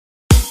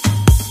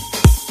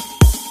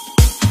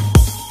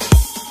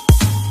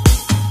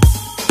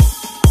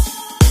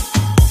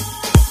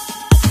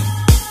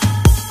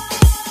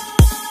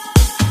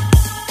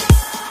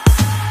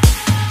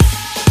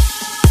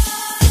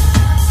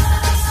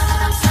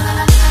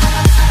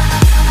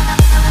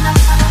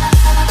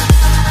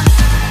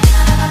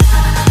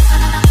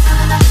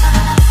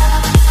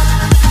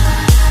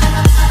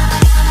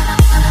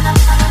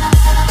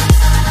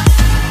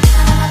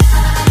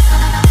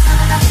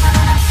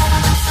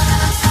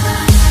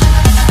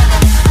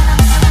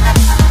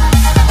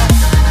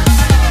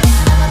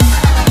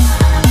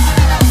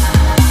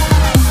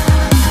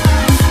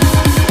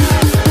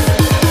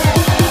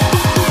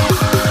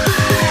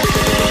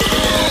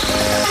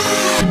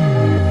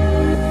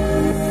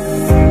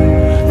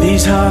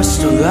these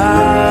hostile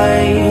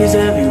eyes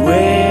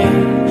everywhere.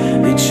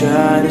 They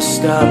try to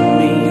stop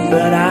me,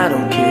 but I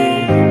don't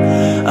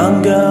care.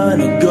 I'm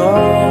gonna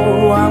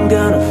go, I'm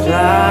gonna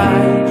fly,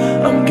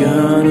 I'm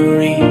gonna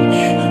reach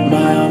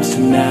my arms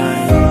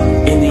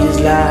tonight. In these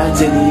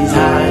lights, in these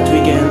heights, we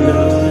can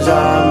lose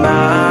our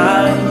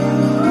mind.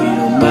 We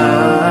don't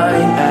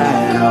mind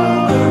at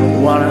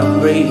all. Wanna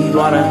breathe,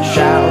 wanna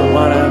shout,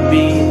 wanna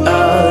be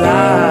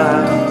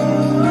alive.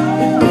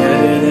 And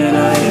better than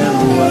I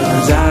ever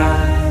was. I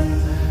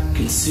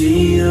can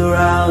see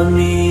around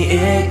me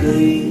it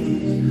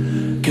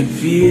gleams, can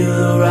feel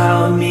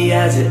around me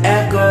as it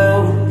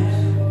echoes.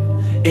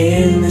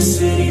 In the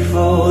city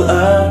full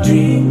of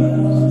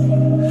dreams,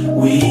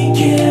 we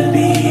can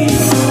be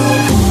heroes.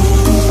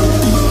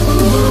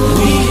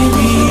 We can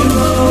be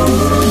heroes.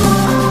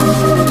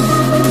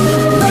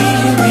 We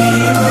can be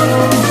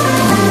heroes.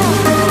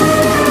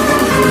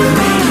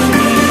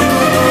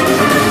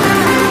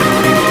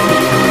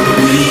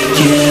 We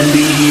can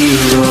be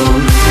heroes.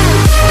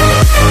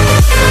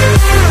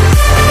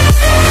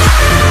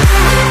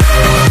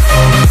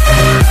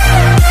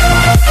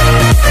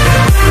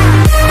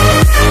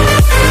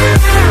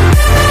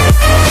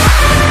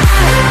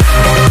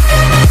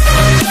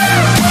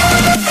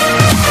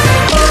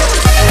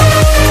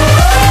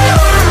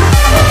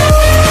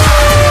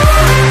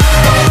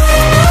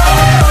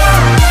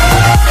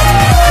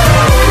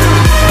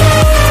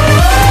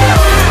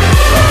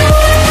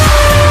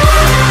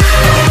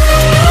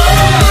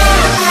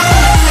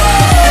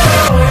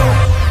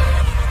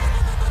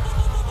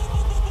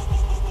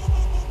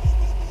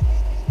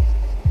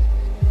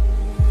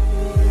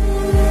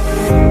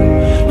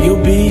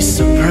 You'll be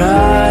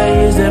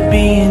surprised at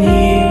being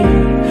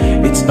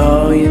here. It's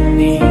all you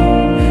need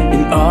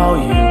and all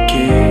you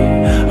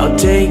care. I'll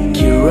take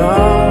your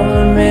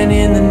arm and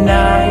in the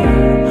night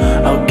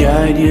I'll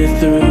guide you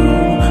through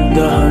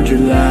the 100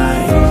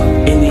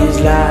 lights. In these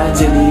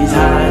lights, in these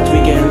heights, we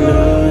can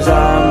lose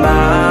our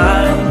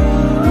mind.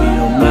 We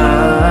don't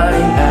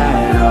mind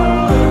at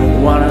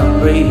all. Wanna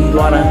breathe,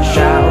 wanna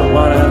shout,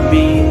 wanna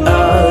be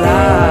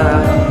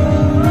alive.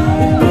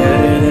 And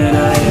better than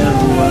I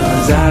ever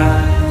was.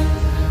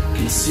 I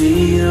can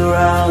see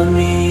around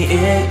me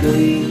it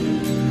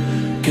gleams,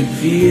 can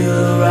feel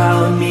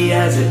around me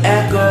as it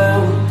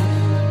echoes.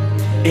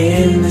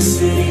 In the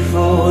city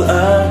full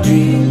of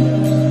dreams,